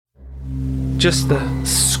just the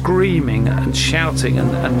screaming and shouting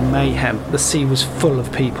and mayhem. The sea was full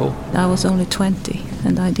of people. I was only 20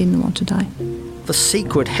 and I didn't want to die. The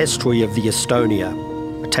Secret History of the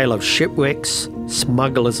Estonia, a tale of shipwrecks,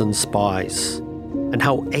 smugglers and spies, and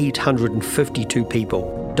how 852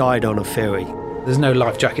 people died on a ferry. There's no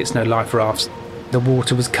life jackets, no life rafts. The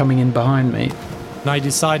water was coming in behind me. And I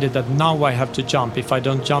decided that now I have to jump. If I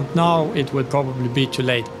don't jump now, it would probably be too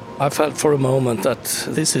late. I felt for a moment that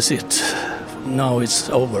this is it. Now it's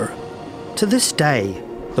over. To this day,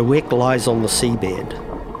 the wreck lies on the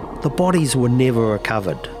seabed. The bodies were never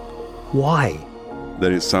recovered. Why?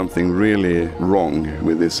 There is something really wrong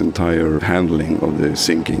with this entire handling of the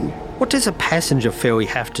sinking. What does a passenger ferry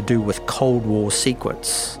have to do with Cold War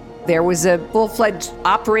secrets? There was a full-fledged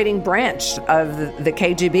operating branch of the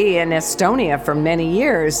KGB in Estonia for many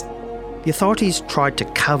years. The authorities tried to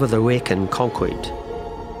cover the wreck in concrete,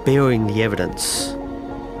 burying the evidence.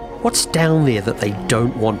 What's down there that they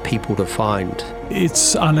don't want people to find?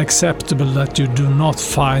 It's unacceptable that you do not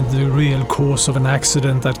find the real cause of an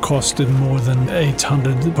accident that costed more than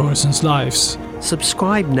 800 persons' lives.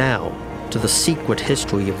 Subscribe now to The Secret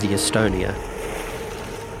History of the Estonia.